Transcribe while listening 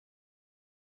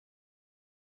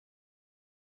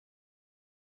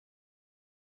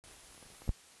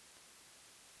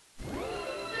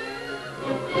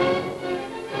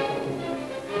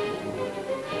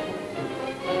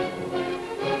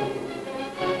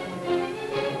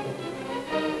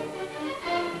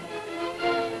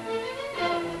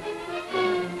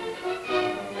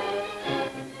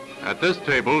At this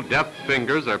table, deft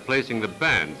fingers are placing the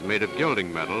bands made of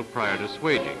gilding metal prior to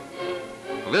swaging.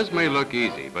 This may look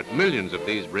easy, but millions of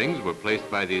these rings were placed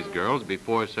by these girls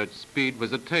before such speed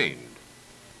was attained.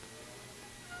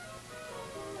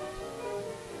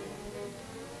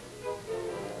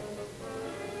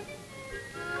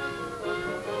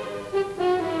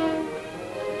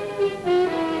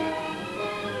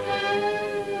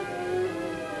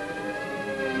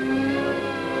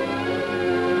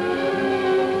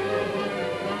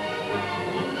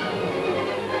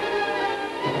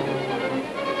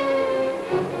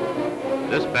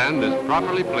 This band is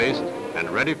properly placed and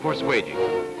ready for swaging.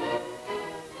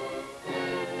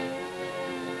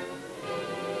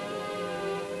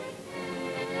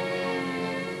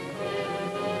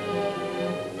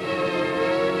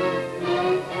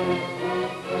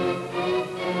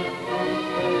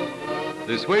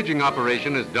 The swaging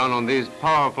operation is done on these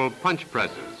powerful punch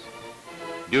presses.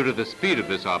 Due to the speed of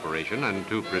this operation and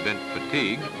to prevent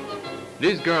fatigue,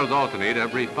 these girls alternate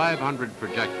every 500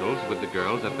 projectiles with the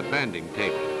girls at the banding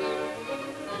tables.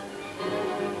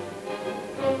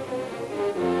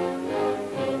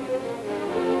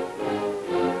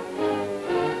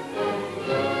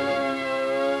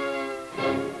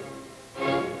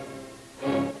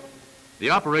 The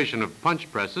operation of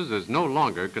punch presses is no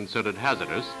longer considered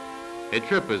hazardous. A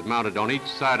trip is mounted on each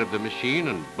side of the machine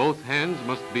and both hands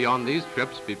must be on these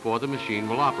trips before the machine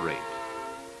will operate.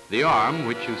 The arm,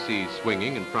 which you see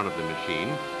swinging in front of the machine,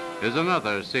 is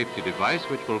another safety device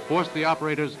which will force the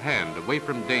operator's hand away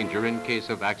from danger in case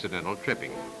of accidental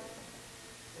tripping.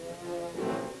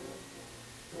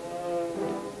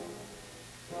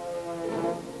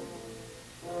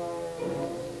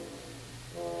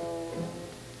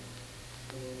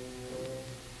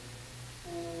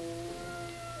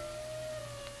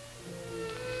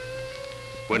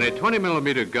 When a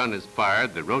 20mm gun is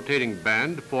fired, the rotating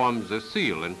band forms a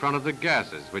seal in front of the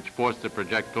gases which force the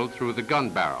projectile through the gun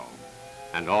barrel.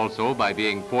 And also, by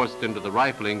being forced into the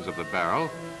riflings of the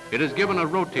barrel, it is given a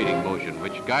rotating motion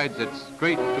which guides it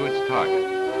straight to its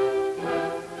target.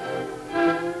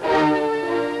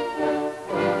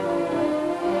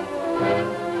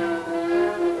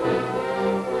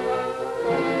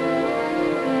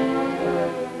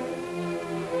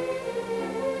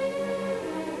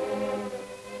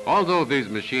 Although these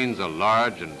machines are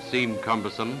large and seem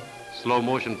cumbersome,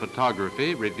 slow-motion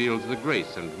photography reveals the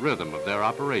grace and rhythm of their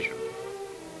operation.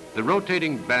 The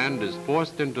rotating band is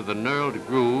forced into the knurled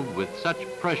groove with such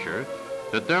pressure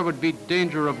that there would be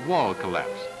danger of wall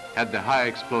collapse had the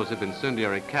high-explosive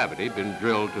incendiary cavity been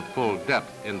drilled to full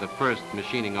depth in the first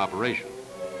machining operation.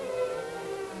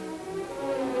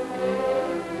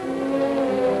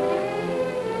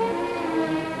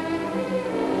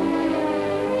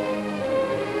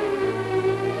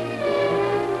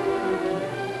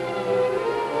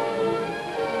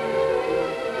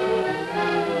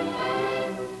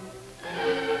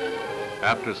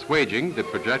 After swaging, the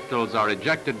projectiles are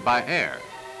ejected by air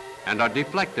and are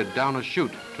deflected down a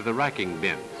chute to the racking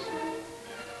bins.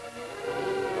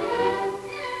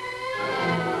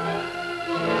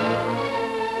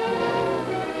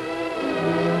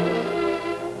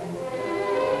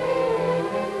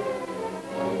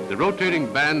 The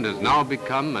rotating band has now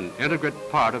become an integrate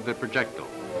part of the projectile.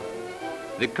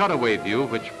 The cutaway view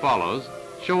which follows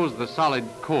shows the solid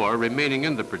core remaining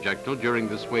in the projectile during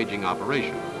the swaging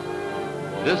operation.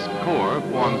 This core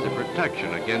forms a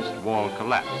protection against wall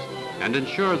collapse and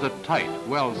ensures a tight,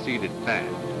 well-seated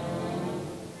band.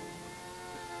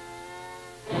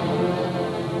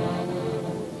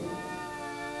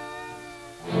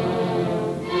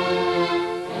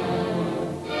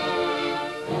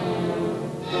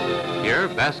 Here,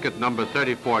 basket number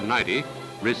 3490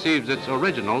 receives its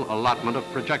original allotment of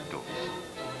projectiles.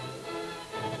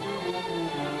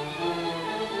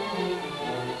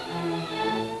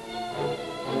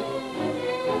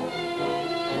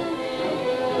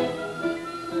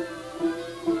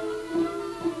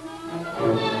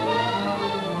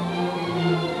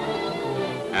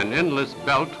 An endless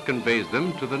belt conveys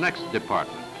them to the next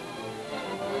department.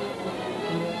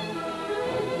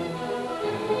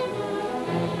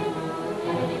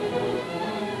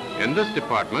 In this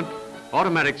department,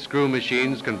 automatic screw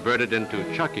machines converted into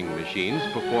chucking machines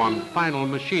perform final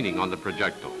machining on the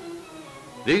projectile.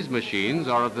 These machines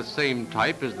are of the same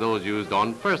type as those used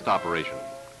on first operation.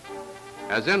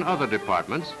 As in other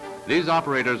departments, these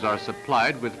operators are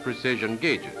supplied with precision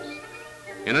gauges.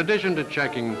 In addition to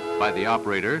checking by the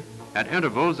operator, at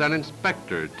intervals an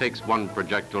inspector takes one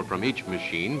projectile from each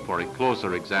machine for a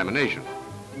closer examination.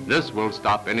 This will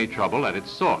stop any trouble at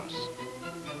its source.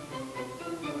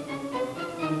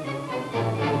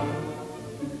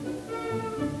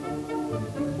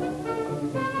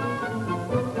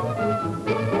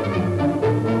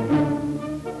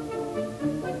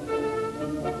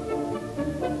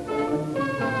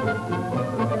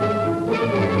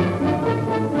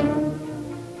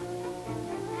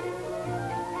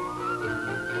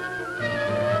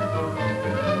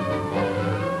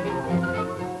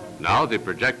 Now the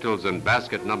projectiles in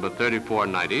basket number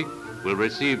 3490 will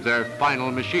receive their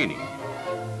final machining.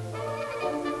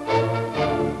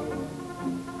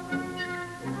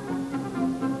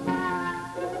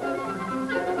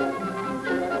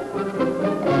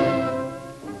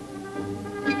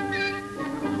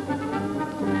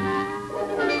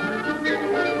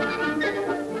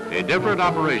 A different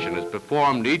operation is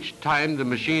performed each time the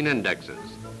machine indexes,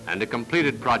 and a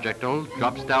completed projectile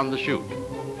drops down the chute.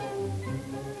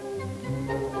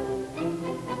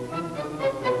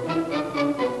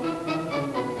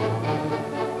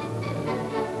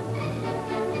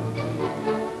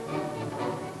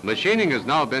 Machining has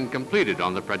now been completed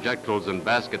on the projectiles in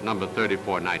basket number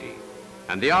 3490,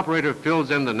 and the operator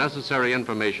fills in the necessary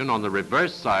information on the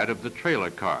reverse side of the trailer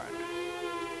card.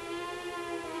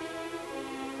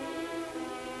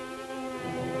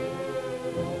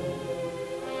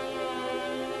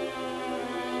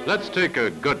 Let's take a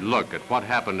good look at what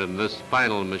happened in this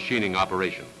final machining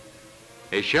operation.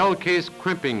 A shell case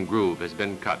crimping groove has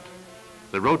been cut.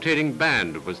 The rotating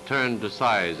band was turned to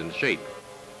size and shape,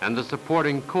 and the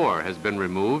supporting core has been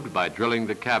removed by drilling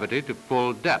the cavity to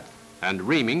full depth and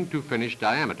reaming to finished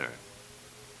diameter.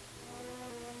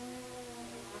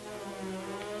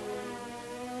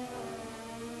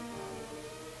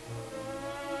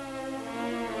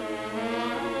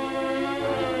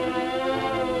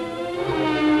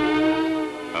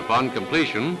 Upon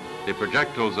completion, the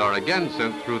projectiles are again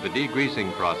sent through the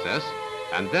degreasing process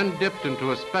and then dipped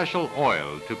into a special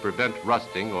oil to prevent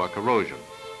rusting or corrosion.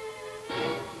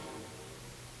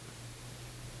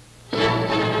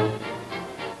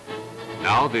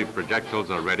 Now the projectiles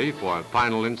are ready for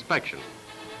final inspection.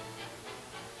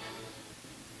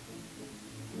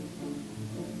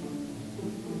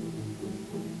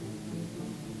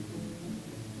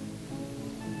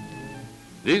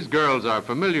 These girls are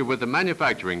familiar with the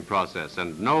manufacturing process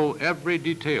and know every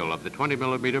detail of the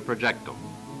 20mm projectile.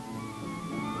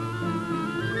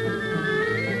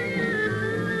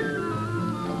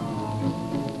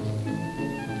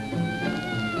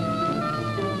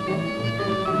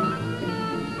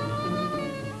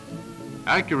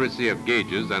 Accuracy of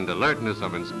gauges and alertness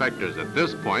of inspectors at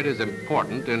this point is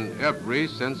important in every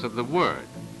sense of the word.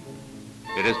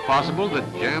 It is possible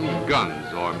that jammed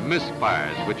guns or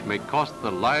misfires which may cost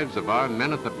the lives of our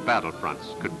men at the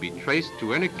battlefronts could be traced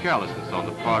to any carelessness on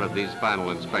the part of these final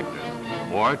inspectors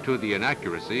or to the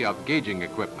inaccuracy of gauging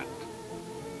equipment.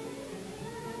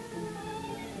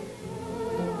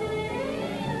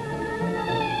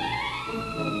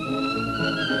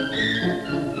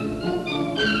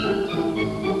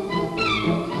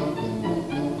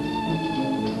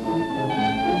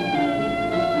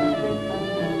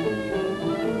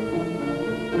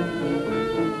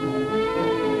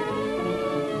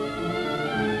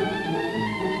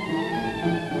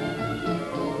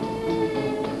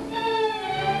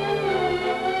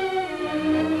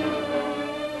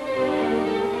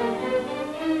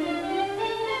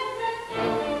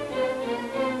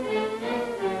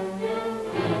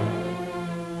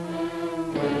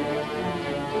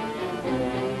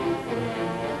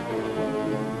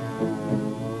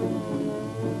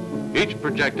 Each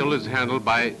projectile is handled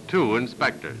by 2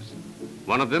 inspectors.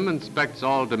 One of them inspects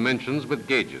all dimensions with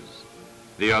gauges.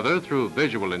 The other, through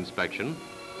visual inspection,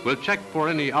 will check for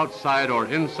any outside or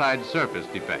inside surface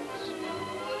defects.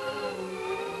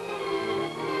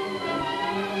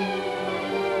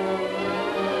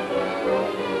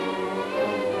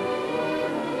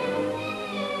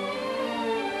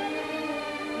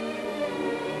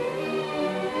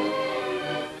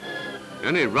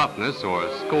 Any roughness or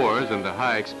scores in the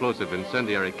high explosive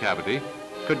incendiary cavity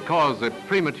could cause a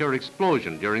premature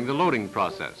explosion during the loading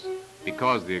process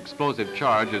because the explosive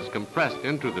charge is compressed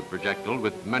into the projectile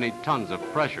with many tons of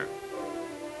pressure.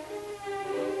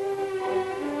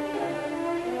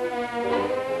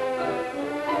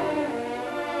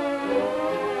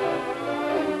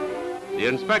 The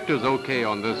inspector's OK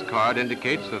on this card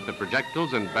indicates that the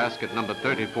projectiles in basket number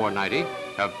 3490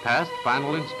 have passed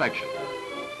final inspection.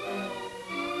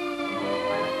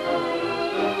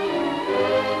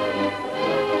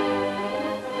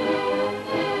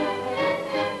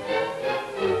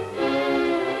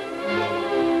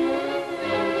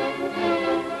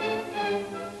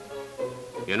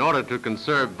 In order to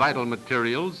conserve vital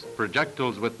materials,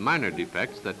 projectiles with minor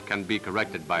defects that can be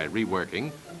corrected by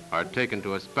reworking are taken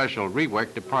to a special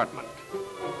rework department.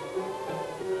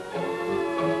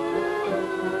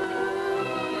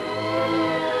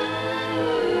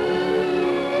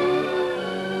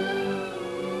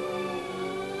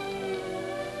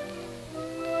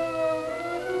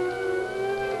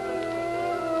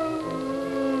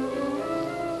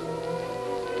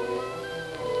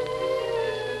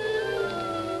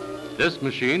 This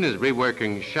machine is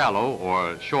reworking shallow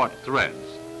or short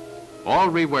threads. All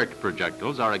reworked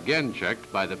projectiles are again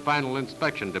checked by the final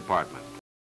inspection department.